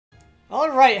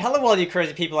Alright, hello all you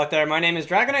crazy people out there. My name is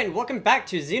Dragonite and welcome back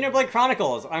to Xenoblade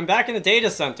Chronicles. I'm back in the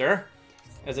data center,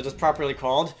 as it is properly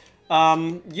called.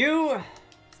 Do you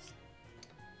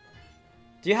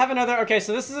have another? Okay,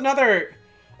 so this is another.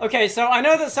 Okay, so I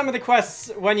know that some of the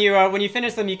quests, when you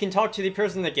finish them, you can talk to the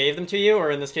person that gave them to you,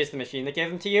 or in this case, the machine that gave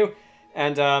them to you,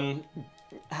 and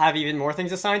have even more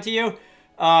things assigned to you.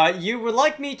 You would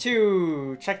like me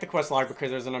to check the quest log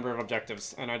because there's a number of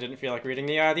objectives, and I didn't feel like reading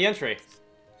the entry.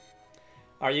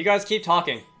 Alright, you guys keep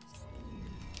talking.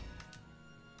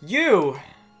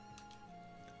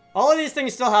 All of these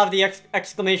things still have the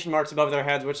exclamation marks above their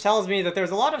heads, which tells me that there's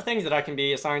a lot of things that I can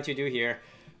be assigned to do here.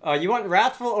 You want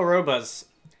Wrathful Orobas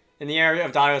in the area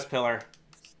of Dio's Pillar.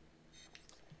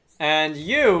 And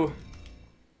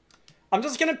I'm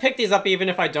just gonna pick these up even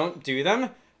if I don't do them.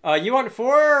 You want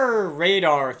 4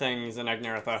 radar things in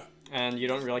Agnaretha, and you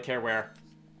don't really care where.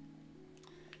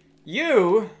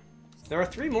 There are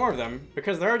 3 more of them,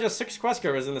 because there are just 6 quest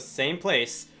goers in the same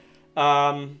place.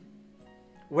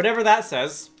 Whatever that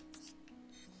says.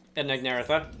 In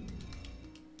Agnaretha.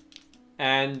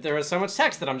 And there is so much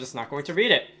text that I'm just not going to read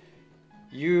it.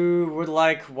 You would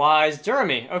like Wise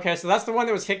Jeremy. Okay, so that's the one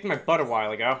that was kicking my butt a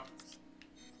while ago.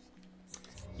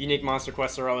 Unique monster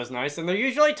quests are always nice, and they're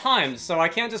usually timed, so I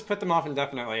can't just put them off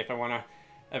indefinitely if I want to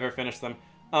ever finish them.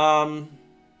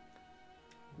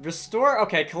 Restore,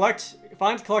 okay,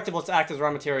 find collectibles to act as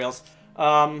raw materials.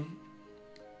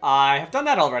 I have done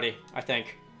that already, I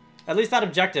think. At least that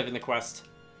objective in the quest.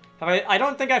 I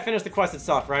don't think I finished the quest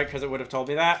itself, right? Because it would have told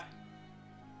me that.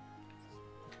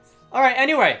 Alright,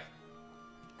 anyway.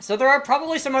 So there are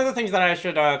probably some other things that I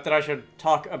should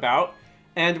talk about.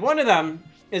 And one of them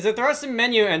is that there are some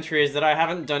menu entries that I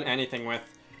haven't done anything with.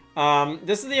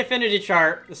 This is the affinity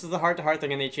chart. This is the heart-to-heart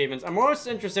thing in the achievements. I'm most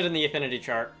interested in the affinity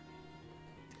chart.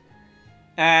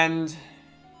 And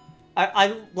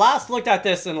I last looked at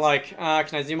this in, like, can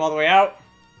I zoom all the way out?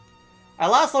 I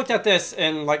last looked at this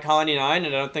in, like, Colony 9,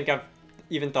 and I don't think I've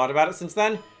even thought about it since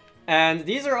then. And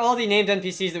these are all the named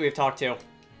NPCs that we've talked to.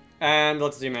 And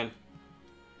let's zoom in.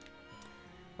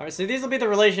 Alright, so these will be the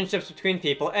relationships between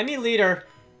people. Emmy Leader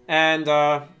and,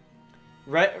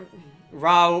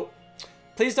 Rao.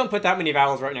 Please don't put that many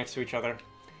vowels right next to each other.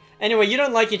 Anyway, you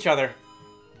don't like each other.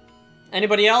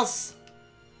 Anybody else?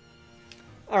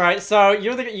 Alright, so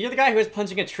you're the guy who was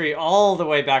punching a tree all the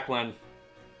way back when.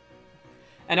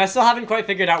 And I still haven't quite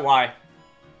figured out why.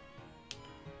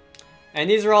 And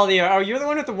these are all the... oh, you're the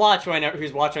one with the watch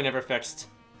whose watch I never fixed.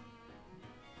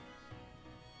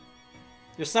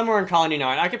 You're somewhere in Colony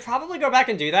 9. I could probably go back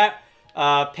and do that.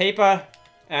 Pepa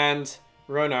and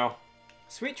Rono.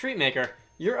 Sweet Treat Maker.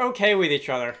 You're okay with each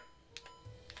other.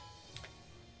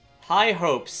 High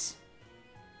hopes.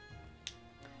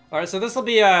 Alright, so this will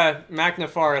be Magna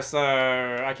Forest.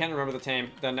 I can't remember the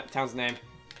town's name.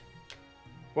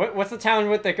 What's the town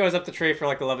that goes up the tree for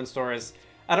like 11 stories?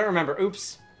 I don't remember.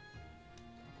 Oops.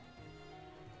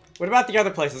 What about the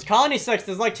other places? Colony 6,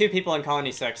 there's like 2 people in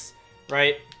Colony 6,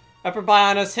 right? Upper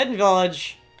Bionis, Hidden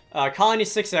Village, Colony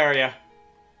 6 area.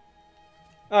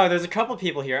 Oh, there's a couple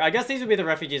people here. I guess these would be the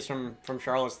refugees from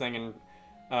Charlotte's thing in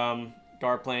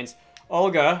Gar Plains.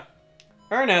 Olga,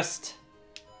 Ernest,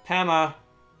 Pama,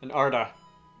 and Arda.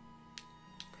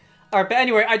 Alright, but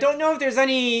anyway, I don't know if there's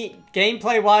any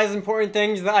gameplay-wise important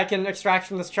things that I can extract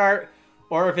from this chart,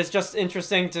 or if it's just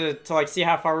interesting to like see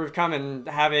how far we've come and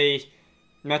have a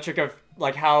metric of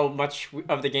like how much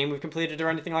of the game we've completed or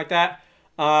anything like that.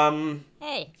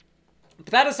 Hey. But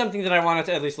that is something that I wanted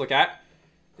to at least look at.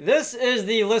 This is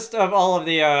the list of all of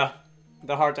the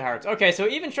heart-to-hearts. Okay, so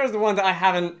it even shows the one that I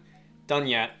haven't done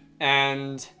yet,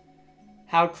 and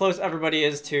how close everybody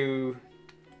is to...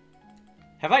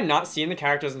 Have I not seen the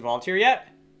characters involved here yet?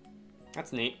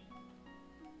 That's neat.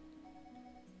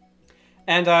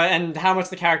 And how much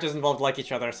the characters involved like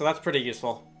each other, so that's pretty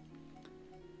useful.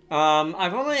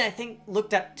 I've only, I think,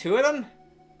 looked at 2 of them?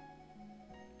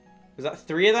 Was that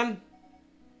 3 of them?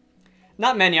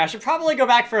 Not many. I should probably go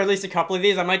back for at least a couple of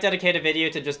these. I might dedicate a video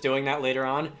to just doing that later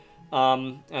on.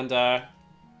 The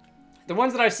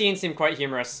ones that I've seen seem quite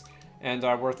humorous and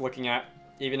worth looking at,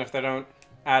 even if they don't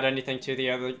add anything to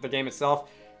the game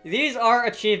itself. These are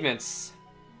achievements.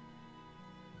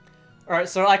 Alright,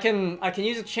 so I can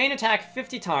use a chain attack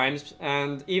 50 times,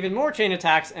 and even more chain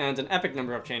attacks, and an epic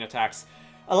number of chain attacks.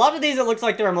 A lot of these, it looks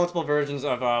like there are multiple versions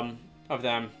of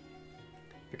them.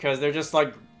 Because they're just,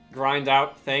 like, grind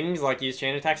out things, like use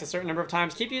chain attacks a certain number of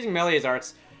times. Keep using Melee's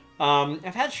arts.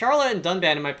 I've had Charlotte and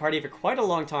Dunban in my party for quite a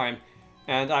long time,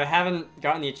 and I haven't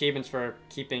gotten the achievements for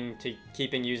keeping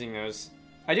using those.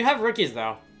 I do have rookies,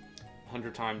 though.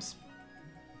 100 times.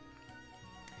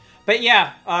 But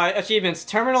yeah, achievements.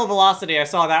 Terminal velocity, I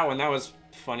saw that one. That was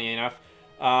funny enough.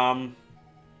 Fell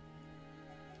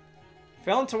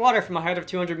into water from a height of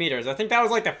 200 meters. I think that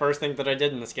was like the first thing that I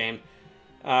did in this game.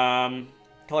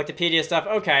 Collectopedia stuff.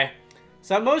 Okay.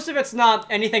 So most of it's not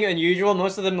anything unusual.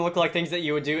 Most of them look like things that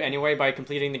you would do anyway by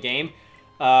completing the game.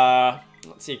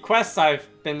 Let's see. Quests, I've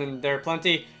been in there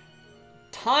plenty.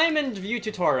 Time and view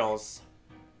tutorials.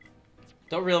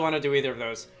 Don't really want to do either of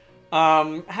those.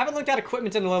 I haven't looked at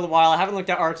equipment in a little while. I haven't looked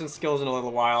at arts and skills in a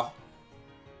little while.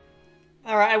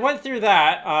 Alright, I went through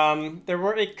that. There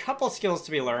were a couple skills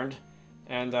to be learned.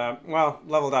 And, well,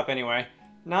 leveled up anyway.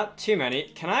 Not too many.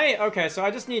 Can I? Okay, so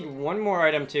I just need one more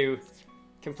item to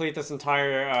complete this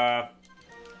entire,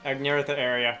 Agneritha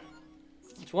area.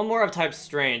 It's one more of type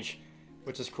strange,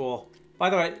 which is cool. By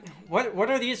the way, what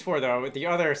are these for, though, the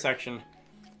other section?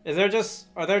 Are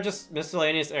there just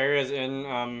miscellaneous areas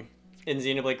in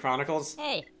Xenoblade Chronicles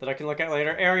that I can look at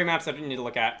later? Area maps I didn't need to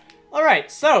look at.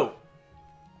 Alright, so...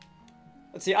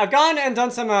 Let's see, I've gone and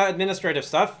done some administrative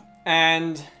stuff,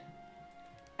 and...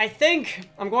 I think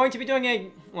I'm going to be doing a...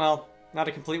 Well, not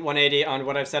a complete 180 on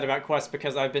what I've said about quests,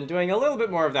 because I've been doing a little bit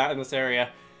more of that in this area.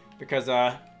 Because,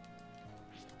 a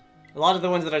lot of the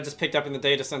ones that I just picked up in the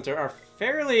data center are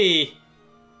fairly...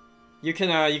 You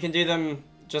can do them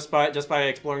just by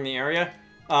exploring the area.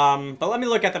 But let me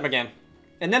look at them again.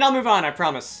 And then I'll move on, I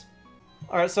promise.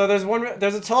 Alright, so there's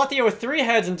a Telethia with 3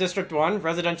 heads in District 1,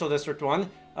 Residential District 1.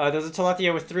 There's a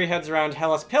Telethia with 3 heads around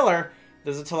Hellas Pillar.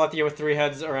 There's a Telethia with 3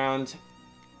 heads around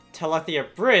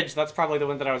Telethia Bridge. That's probably the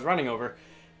one that I was running over.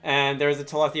 And there's a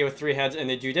Telethia with 3 heads in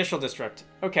the Judicial District.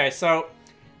 Okay, so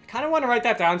I kind of want to write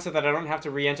that down so that I don't have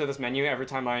to re-enter this menu every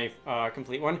time I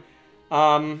complete one.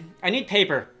 I need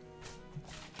paper.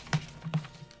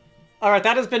 Alright,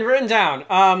 that has been written down.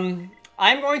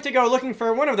 I'm going to go looking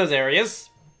for one of those areas.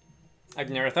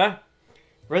 Agneritha.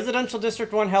 Residential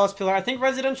District 1, Hellas Pillar. I think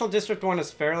Residential District 1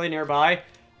 is fairly nearby.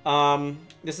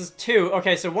 This is 2.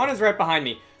 Okay, so 1 is right behind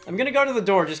me. I'm gonna go to the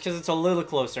door just because it's a little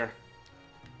closer.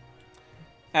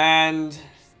 And...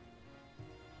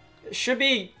 it should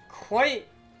be quite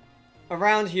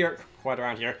around here. Quite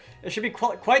around here. It should be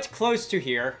quite close to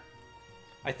here,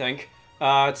 I think.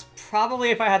 It's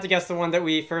probably, if I had to guess, the one that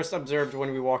we first observed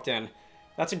when we walked in.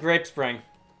 That's a grape spring.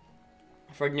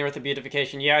 For Agneritha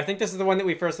beautification. Yeah, I think this is the one that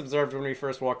we first observed when we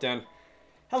first walked in.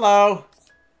 Hello!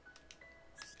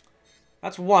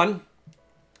 That's 1.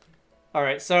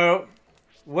 Alright, so...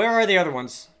 where are the other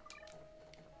ones?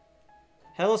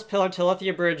 Hellas Pillar,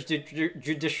 Telethia Bridge,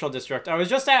 Judicial District. I was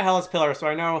just at Hellas Pillar, so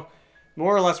I know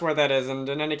more or less where that is, and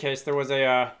in any case, there was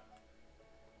a,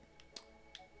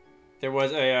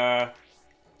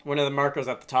 one of the markers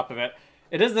at the top of it.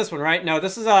 It is this one, right? No,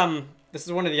 this is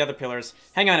one of the other pillars.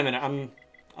 Hang on a minute,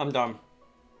 I'm dumb.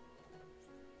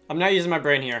 I'm not using my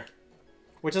brain here.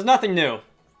 Which is nothing new.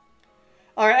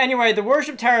 Alright, anyway, the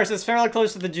Worship Terrace is fairly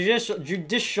close to the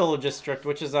Judicial District,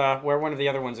 which is, where one of the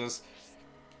other ones is.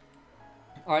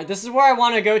 Alright, this is where I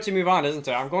want to go to move on, isn't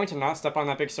it? I'm going to not step on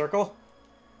that big circle.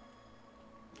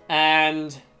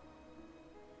 And...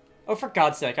 oh, for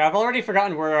God's sake, I've already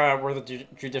forgotten where the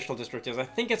Judicial District is. I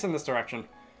think it's in this direction.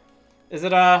 Is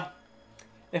it,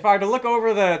 if I were to look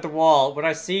over the wall, would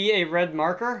I see a red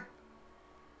marker?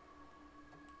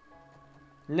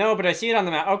 No, but I see it on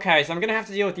the map. Okay, so I'm gonna have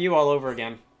to deal with you all over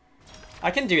again.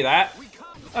 I can do that.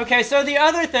 Okay, so the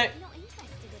other thing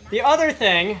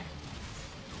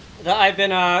that I've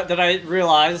been, that I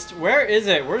realized, where is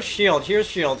it? Where's Shield? Here's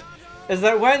Shield. Is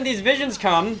that when these visions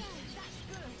come,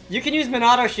 you can use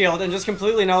Minato Shield and just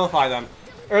completely nullify them.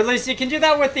 Or at least you can do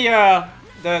that with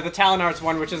the Talon Arts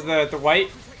one, which is the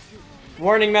white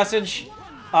warning message.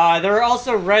 There are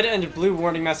also red and blue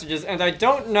warning messages, and I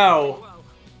don't know...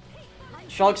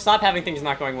 Shulk, stop having things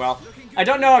not going well. I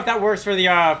don't know if that works for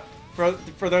the,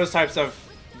 for those types of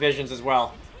visions as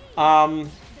well.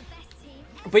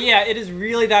 But yeah, it is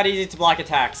really that easy to block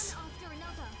attacks.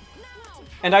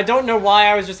 And I don't know why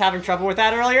I was just having trouble with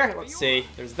that earlier. Let's see.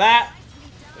 There's that,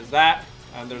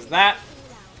 and there's that,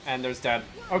 and there's dead.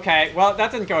 Okay, well,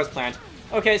 that didn't go as planned.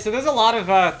 Okay, so there's a lot of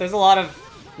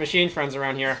machine friends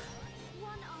around here.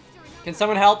 Can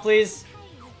someone help, please?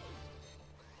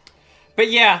 But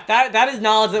yeah, that is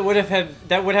knowledge that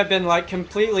would have been like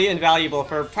completely invaluable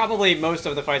for probably most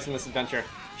of the fights in this adventure.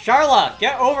 Sharla,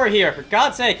 get over here, for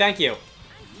God's sake, thank you.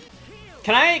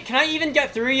 Can I even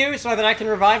get through you so that I can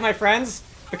revive my friends?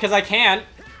 Because I can't.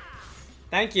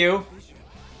 Thank you.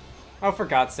 Oh, for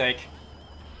God's sake.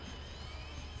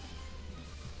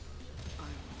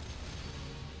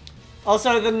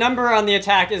 Also, the number on the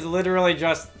attack is literally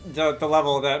just the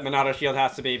level that Minato Shield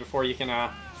has to be before you can,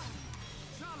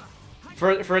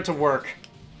 for it to work.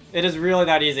 It is really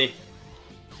that easy.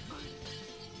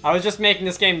 I was just making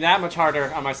this game that much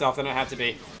harder on myself than it had to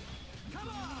be.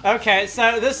 Okay,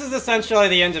 so this is essentially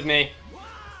the end of me.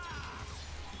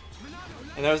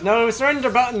 And there's no surrender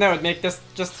button that would make this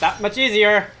just that much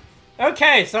easier.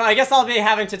 Okay, so I guess I'll be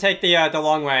having to take the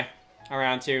long way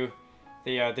around to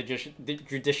the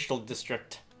judicial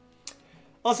district.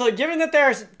 Also, given that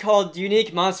they're called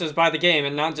unique monsters by the game,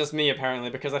 and not just me apparently,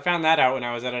 because I found that out when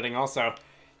I was editing also,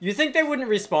 you'd think they wouldn't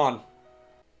respawn.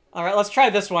 Alright, let's try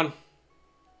this one.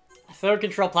 Third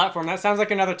control platform. That sounds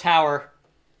like another tower.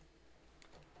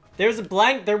 There was a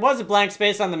blank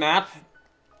space on the map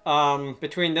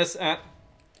between this and...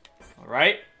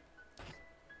 Alright.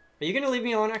 Are you gonna leave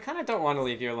me alone? I kind of don't want to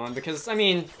leave you alone because, I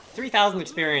mean, 3,000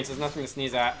 experience is nothing to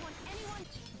sneeze at.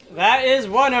 That is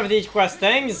one of these quest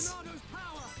things.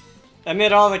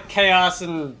 Amid all the chaos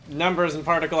and numbers and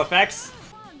particle effects.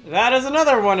 That is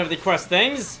another one of the quest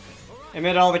things.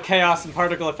 Amid all the chaos and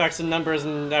particle effects and numbers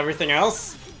and everything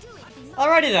else.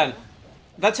 Alrighty then.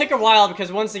 That took a while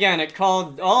because once again it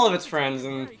called all of its friends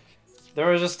and there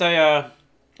was just a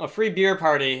free beer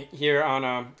party here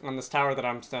on this tower that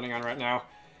I'm standing on right now.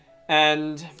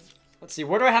 And let's see,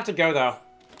 where do I have to go though?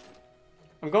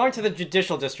 I'm going to the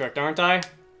judicial district, aren't I?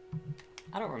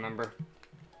 I don't remember.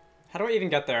 How do I even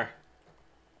get there?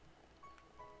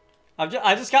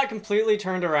 I just got completely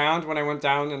turned around when I went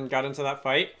down and got into that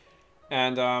fight.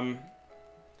 And I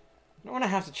don't want to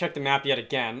have to check the map yet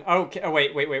again. Okay, oh,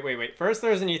 wait. First,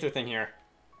 there's an ether thing here.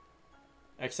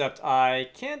 Except I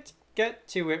can't get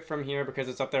to it from here because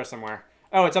it's up there somewhere.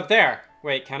 Oh, it's up there.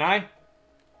 Wait, can I?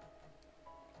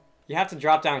 You have to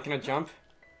drop down. Can I jump?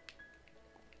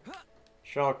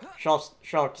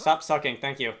 Shulk, stop sucking.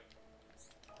 Thank you.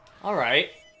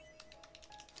 Alright.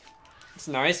 It's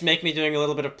nice. Make me doing a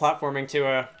little bit of platforming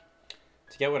to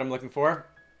get what I'm looking for.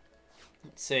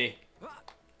 Let's see.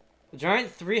 The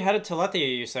giant three-headed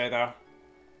Telethia, you say, though.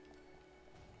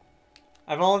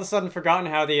 I've all of a sudden forgotten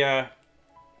how the, I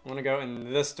want to go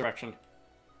in this direction.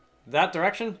 That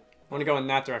direction? I want to go in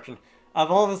that direction. I've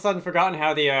all of a sudden forgotten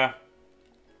how the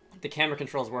camera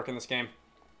controls work in this game.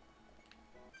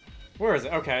 Where is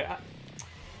it? Okay.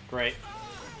 Great.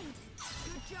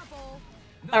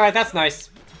 Alright, that's nice.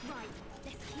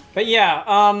 But yeah,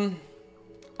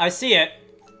 I see it.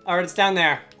 Alright, it's down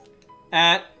there.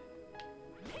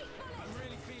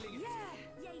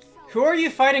 Who are you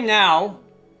fighting now?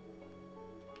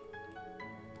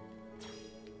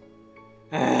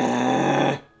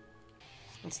 Let's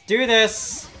do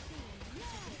this.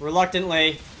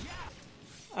 Reluctantly.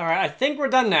 Alright, I think we're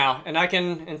done now, and I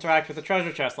can interact with the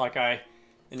treasure chest like I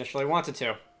initially wanted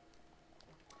to.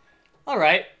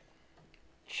 Alright.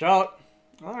 Shout.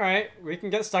 Alright, we can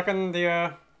get stuck on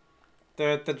the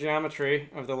geometry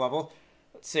of the level.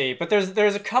 Let's see, but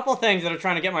there's a couple things that are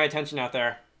trying to get my attention out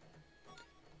there.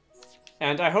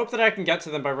 And I hope that I can get to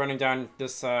them by running down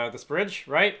this bridge,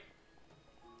 right?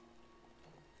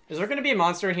 Is there going to be a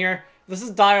monster in here? This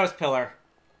is Dio's Pillar.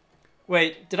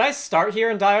 Wait, did I start here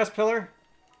in Dio's Pillar?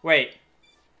 Wait.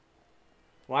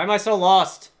 Why am I so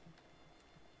lost?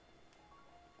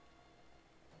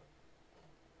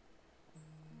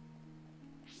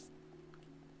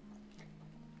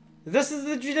 This is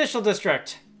the judicial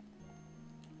district.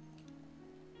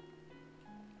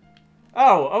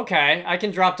 Oh, okay. I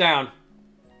can drop down.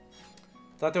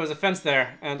 Thought there was a fence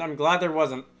there, and I'm glad there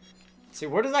wasn't. Let's see,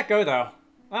 where does that go, though?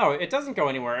 Oh, it doesn't go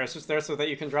anywhere. It's just there so that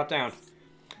you can drop down.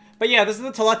 But yeah, this is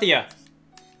the Telethia.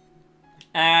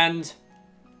 And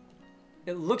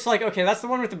it looks like... Okay, that's the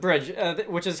one with the bridge,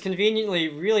 which is conveniently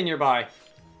really nearby.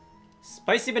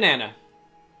 Spicy banana.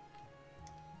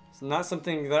 It's not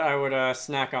something that I would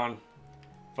snack on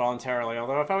voluntarily.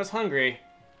 Although if I was hungry,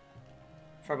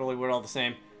 probably would all the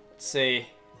same. Let's see.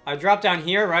 I dropped down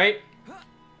here, right?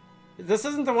 This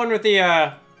isn't the one with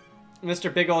the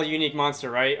Mr. Big Ol' Unique Monster,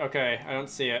 right? Okay, I don't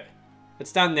see it.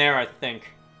 It's down there, I think.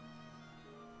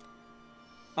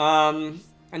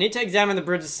 I need to examine the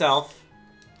bridge itself.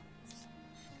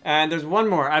 And there's one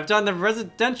more. I've done the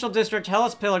residential district,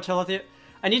 Hellas Pillar, Telethia.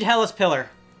 I need Hellas Pillar.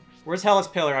 Where's Hellas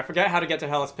Pillar? I forget how to get to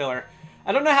Hellas Pillar.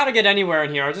 I don't know how to get anywhere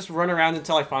in here. I'll just run around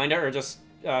until I find it, or just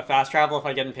fast travel if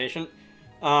I get impatient.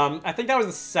 I think that was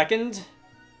the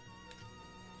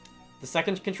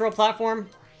second control platform.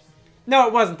 No,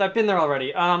 it wasn't. I've been there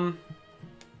already. Why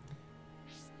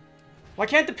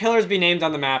can't the pillars be named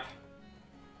on the map?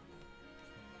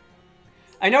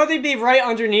 I know they'd be right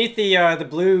underneath the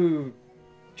blue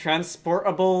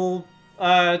transportable.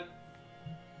 Yeah,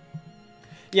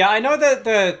 I know that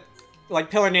the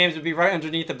pillar names would be right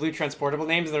underneath the blue transportable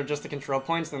names that are just the control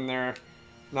points, and they're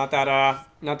not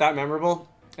that memorable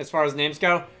as far as names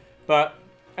go. But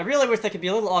I really wish they could be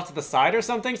a little off to the side or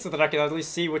something so that I could at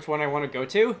least see which one I want to go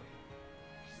to.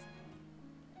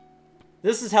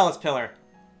 This is Hellas Pillar.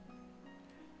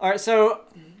 Alright, so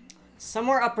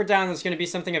somewhere up or down there's going to be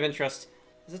something of interest.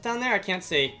 Is it down there? I can't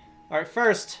see. Alright,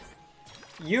 first,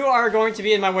 you are going to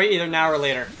be in my way either now or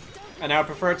later. And I would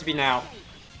prefer it to be now.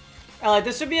 Alright,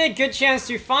 this would be a good chance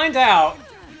to find out,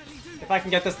 if I can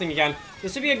get this thing again,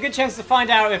 this would be a good chance to find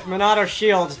out if Monato's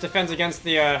shield defends against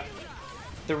the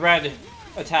red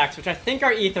attacks, which I think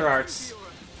are Ether Arts.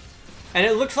 And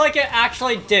it looks like it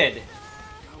actually did.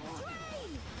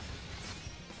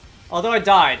 Although I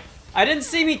died. I didn't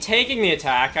see me taking the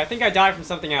attack. I think I died from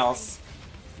something else.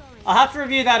 I'll have to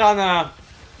review that on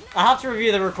I'll have to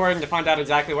review the recording to find out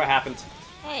exactly what happened.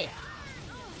 Hey.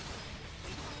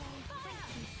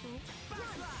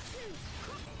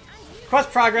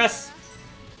 Quest progress.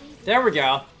 There we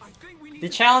go. The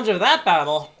challenge of that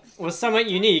battle was somewhat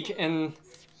unique in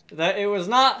that it was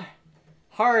not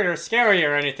hard or scary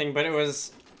or anything, but it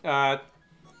was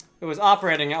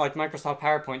operating at like Microsoft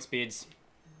PowerPoint speeds.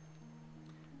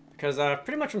 Because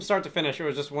pretty much from start to finish, it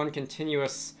was just one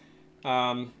continuous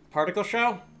particle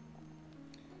show.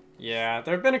 Yeah,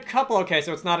 there have been a couple. Okay,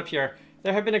 so it's not up here.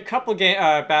 There have been a couple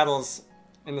battles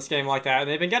in this game like that, and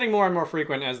they've been getting more and more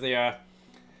frequent as the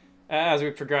as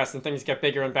we progress and things get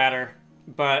bigger and badder.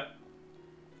 But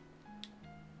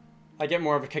I get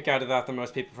more of a kick out of that than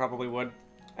most people probably would.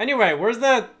 Anyway, where's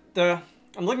the I'm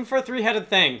looking for a three-headed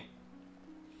thing.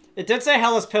 It did say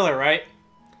Hellas Pillar, right?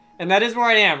 And that is where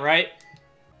I am, right?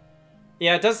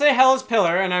 Yeah, it does say Hellas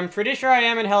Pillar, and I'm pretty sure I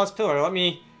am in Hellas Pillar. Let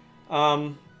me,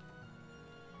 oh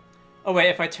wait,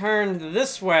 if I turn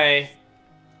this way,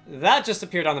 that just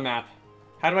appeared on the map.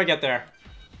 How do I get there?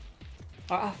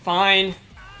 Fine.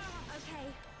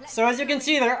 So as you can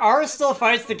see, there are still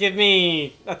fights that give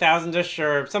me 1,000-ish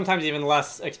or sometimes even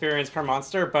less experience per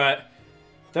monster, but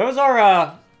those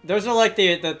are like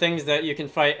the things that you can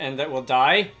fight and that will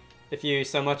die if you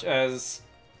so much as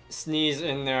sneeze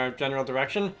in their general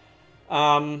direction.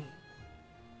 So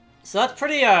that's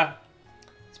pretty,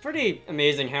 it's pretty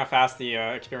amazing how fast the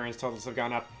experience totals have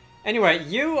gone up. Anyway,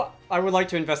 I would like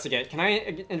to investigate. Can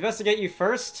I investigate you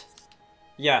first?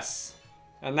 Yes.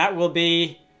 And that will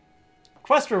be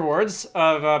quest rewards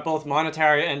of both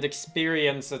monetary and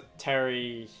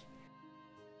experience-tary.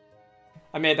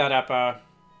 I made that up,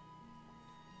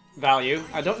 value.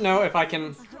 I don't know if I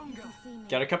can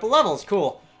get a couple levels.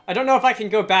 Cool. I don't know if I can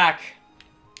go back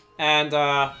and,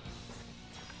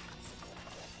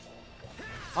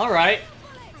 alright.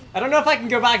 I don't know if I can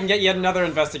go back and get yet another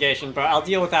investigation, but I'll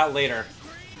deal with that later.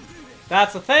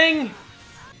 That's the thing!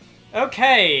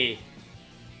 Okay.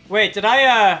 Wait, did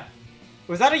I,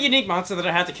 was that a unique monster that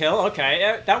I had to kill?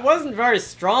 Okay, that wasn't very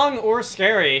strong or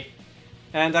scary.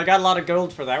 And I got a lot of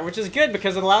gold for that, which is good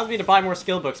because it allows me to buy more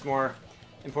skill books more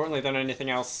importantly than anything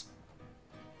else.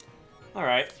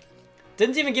 Alright.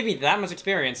 Didn't even give me that much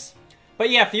experience. But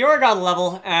yeah, Fiora got a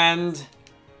level, and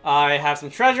I have some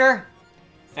treasure.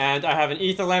 And I have an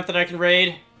ether lamp that I can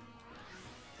raid.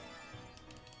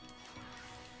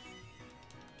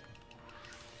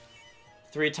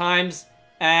 Three times.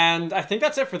 And I think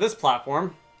that's it for this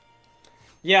platform.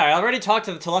 Yeah, I already talked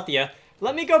to the Telethia.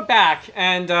 Let me go back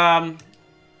and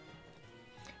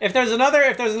if there's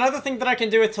another thing that I can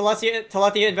do with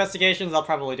Telethia investigations, I'll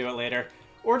probably do it later.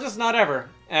 Or just not ever.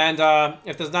 And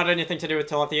if there's not anything to do with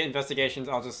Telethia investigations,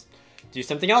 I'll just do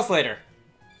something else later.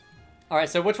 Alright,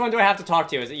 so which one do I have to talk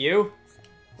to? Is it you?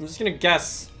 I'm just gonna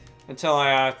guess until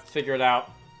I figure it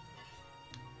out.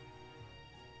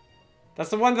 That's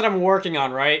the one that I'm working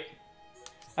on, right?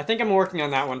 I think I'm working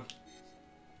on that one.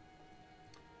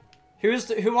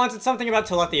 Who wanted something about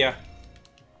Telethia?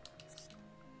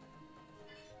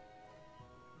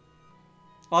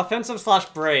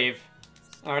 Offensive/brave.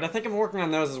 Alright, I think I'm working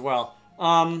on those as well.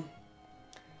 Alright,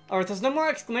 there's no more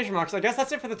exclamation marks. I guess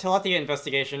that's it for the Telethia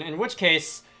investigation, in which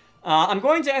case, I'm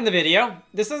going to end the video.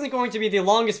 This isn't going to be the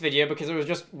longest video because it was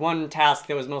just one task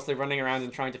that was mostly running around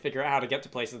and trying to figure out how to get to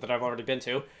places that I've already been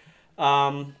to.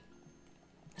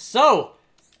 So,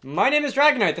 my name is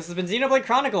Dragonite. This has been Xenoblade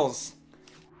Chronicles.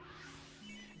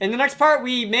 In the next part,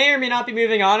 we may or may not be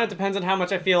moving on. It depends on how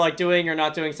much I feel like doing or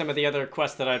not doing some of the other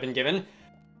quests that I've been given.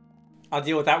 I'll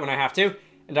deal with that when I have to.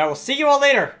 And I will see you all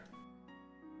later!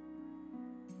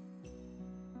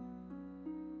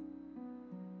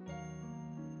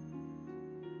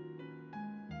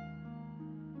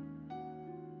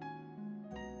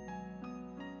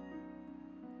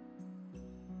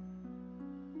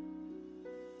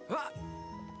 Ah!